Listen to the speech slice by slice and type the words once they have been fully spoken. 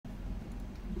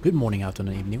Good morning,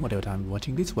 afternoon, evening, whatever time you're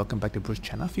watching this. Welcome back to Bruce's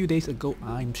channel. A few days ago,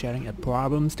 I'm sharing a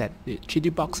problem that the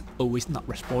Chitubox always not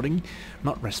responding.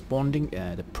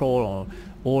 The Pro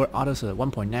or others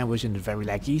 1.9 version is very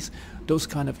laggy. Those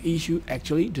kind of issue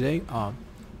actually today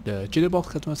the Chitubox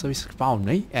customer service found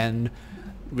me and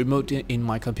remote in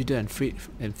my computer and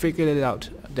figured it out.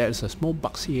 There's a small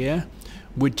bug here,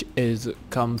 which is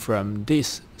come from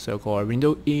this so-called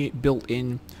window built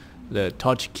in the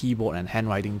touch keyboard and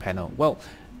handwriting panel. Well,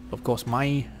 of course,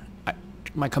 my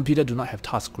computer do not have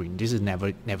touchscreen. This is never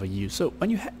used. So when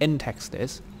you end text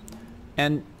this,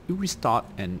 and you restart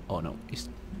and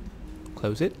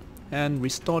close it and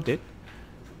restart it,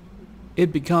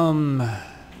 it become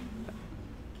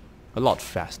a lot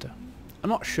faster. I'm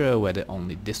not sure whether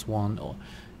only this one or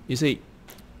you see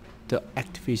the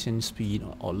activation speed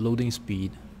or loading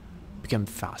speed become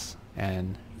fast.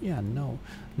 And yeah, no.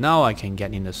 Now I can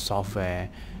get in the software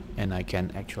and I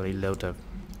can actually load the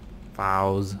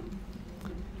files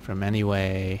from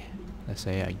anywhere. Let's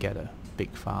say I get a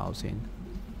big files in.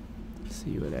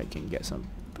 See whether I can get some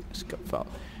scope file.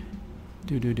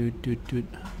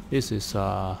 This is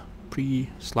a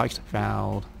pre-sliced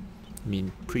file. I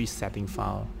mean pre-setting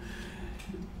file.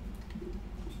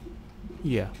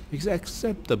 Yeah, it's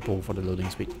acceptable for the loading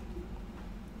speed,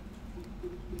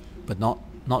 but not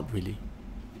really.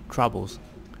 Troubles.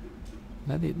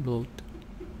 Let it load.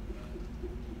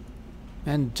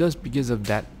 And just because of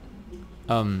that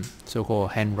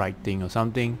so-called handwriting or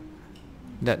something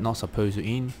that not supposed to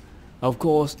in, of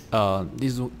course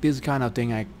this kind of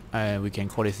thing we can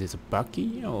call this as a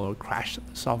buggy or crash,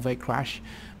 software crash,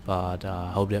 but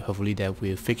hopefully that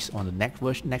will fix on the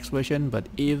next version. But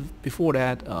if before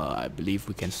that I believe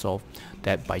we can solve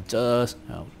that by just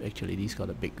actually these got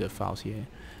a bigger files here.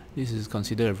 This is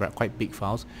considered quite big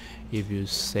files if you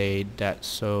say that,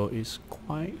 so it's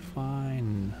quite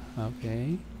fine.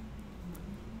 Okay,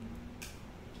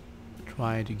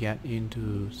 try to get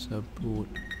into support.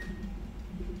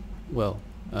 Well,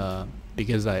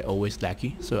 because I always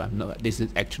laggy, so I'm not. This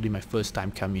is actually my first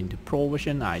time coming into Pro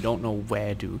version. I don't know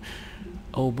where to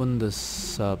open the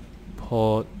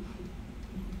support.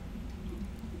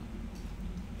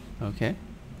 Okay.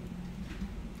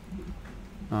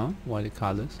 Why the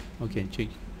colors? Okay, check.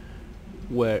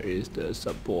 Where is the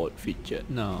support feature?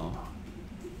 No.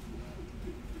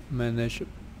 Manage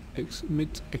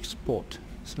export.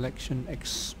 Selection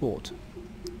export.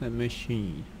 The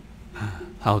machine.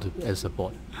 How to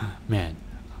support? Man.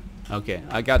 Okay,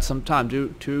 I got some time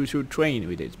to train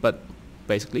with it, but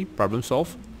basically problem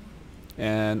solved.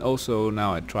 And also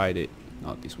now I tried it.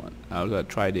 Not this one. I also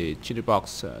tried the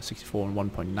Chitubox 64 and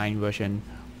 1.9 version.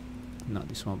 Not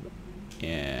this one.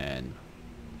 And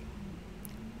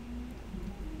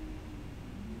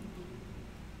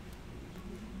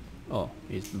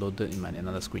it's loaded in my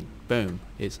another screen. Boom,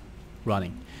 it's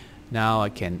running. Now I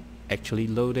can actually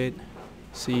load it.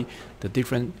 See the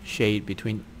different shade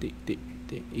between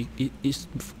it's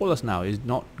flawless now. It's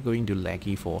not going to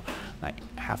laggy for like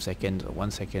half second or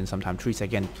 1 second, sometimes 3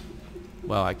 seconds.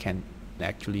 Well, I can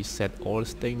actually set all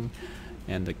this thing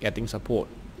and getting support.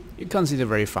 You consider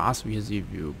very fast because if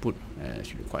you put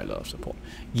actually quite a lot of support.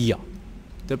 Yeah,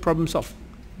 the problem solved.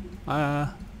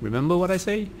 Remember what I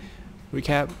say?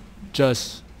 Recap.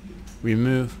 Just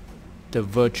remove the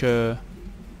virtual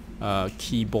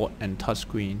keyboard and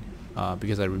touchscreen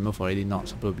because I removed already. Not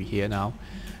supposed to be here now.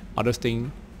 Other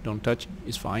thing don't touch.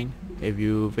 It's fine. If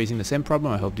you're facing the same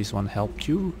problem, I hope this one helped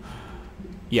you.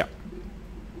 Yeah.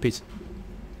 Peace.